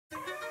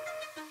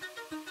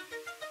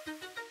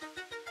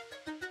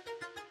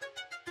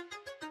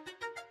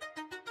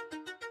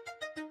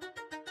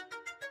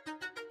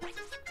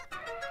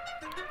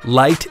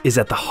Light is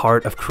at the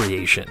heart of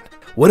creation.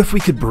 What if we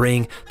could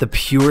bring the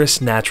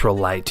purest natural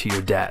light to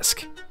your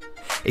desk?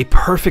 A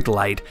perfect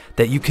light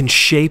that you can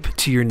shape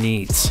to your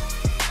needs.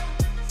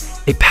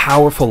 A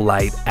powerful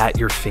light at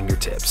your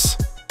fingertips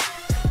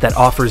that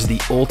offers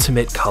the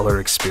ultimate color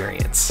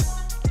experience.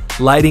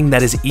 Lighting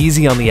that is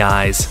easy on the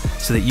eyes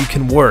so that you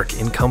can work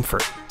in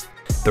comfort.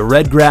 The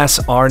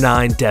Redgrass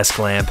R9 Desk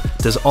Lamp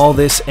does all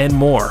this and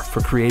more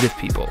for creative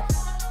people.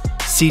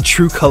 See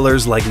true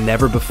colors like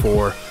never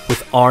before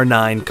with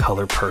R9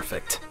 Color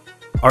Perfect.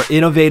 Our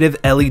innovative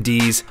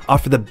LEDs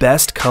offer the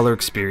best color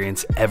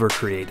experience ever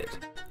created.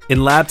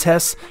 In lab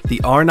tests, the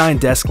R9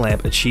 Desk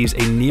Lamp achieves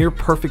a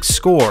near-perfect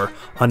score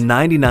on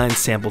 99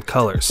 sampled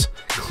colors,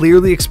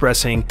 clearly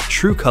expressing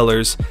true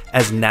colors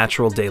as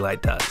natural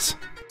daylight does.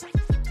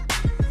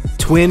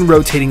 Twin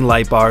rotating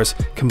light bars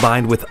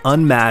combined with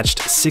unmatched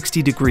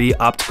 60-degree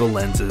optical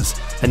lenses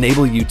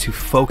enable you to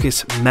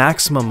focus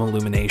maximum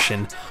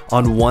illumination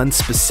on one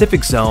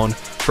specific zone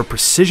for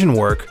precision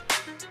work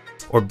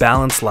or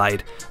balance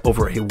light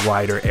over a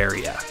wider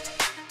area.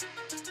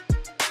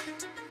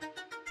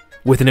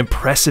 With an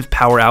impressive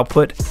power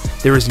output,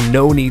 there is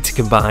no need to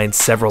combine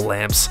several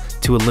lamps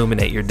to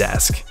illuminate your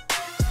desk.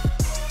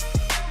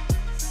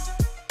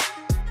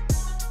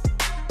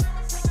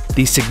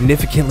 The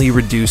significantly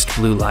reduced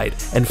blue light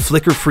and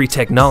flicker-free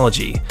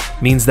technology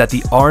means that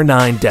the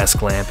R9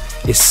 Desk Lamp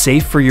is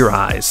safe for your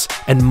eyes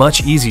and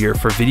much easier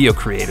for video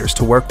creators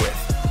to work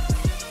with.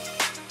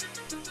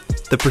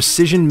 The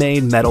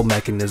precision-made metal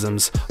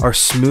mechanisms are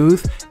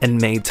smooth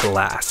and made to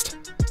last.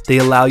 They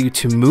allow you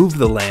to move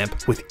the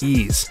lamp with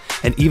ease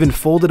and even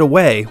fold it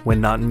away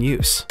when not in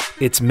use.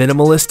 Its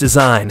minimalist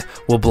design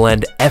will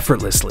blend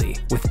effortlessly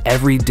with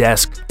every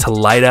desk to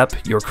light up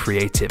your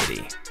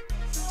creativity.